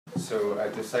So I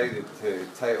decided to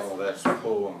title this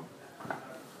poem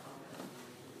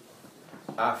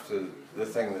after the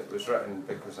thing that was written,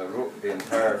 because I wrote the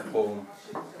entire poem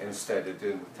instead of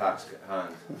doing the task at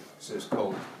hand. So it's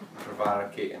called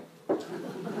Prevaricating.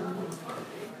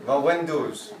 My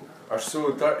windows are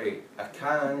so dirty I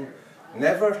can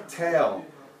never tell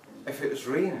if it's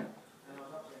raining.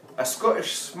 A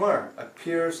Scottish smur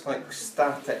appears like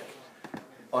static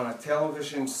on a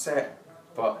television set,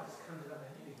 but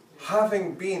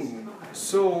having been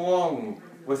so long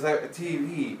without a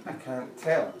TV, I can't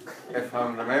tell if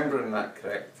I'm remembering that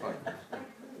correctly.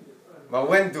 My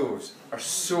windows are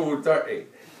so dirty,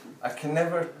 I can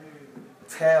never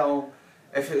tell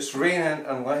if it's raining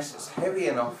unless it's heavy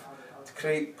enough to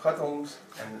create puddles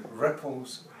and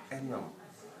ripples in them.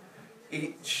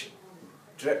 Each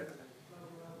drip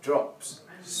drops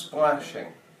splashing,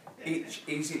 each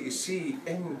easy to see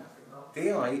in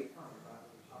daylight,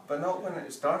 but not when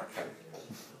it's dark out.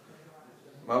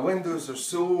 My windows are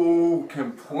so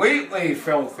completely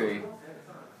filthy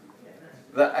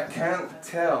that I can't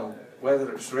tell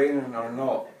whether it's raining or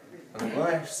not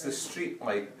unless the street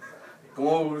light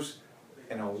glows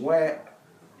in a wet,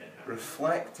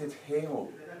 reflected halo,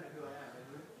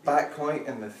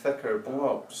 backlighting the thicker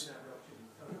blobs.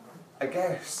 I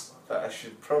guess that I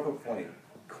should probably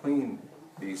clean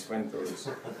these windows,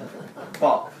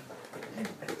 but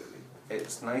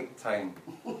it's night time,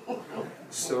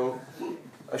 so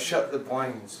I shut the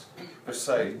blinds.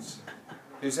 Besides,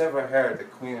 who's ever heard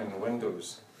of cleaning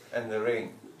windows in the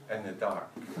rain, in the dark?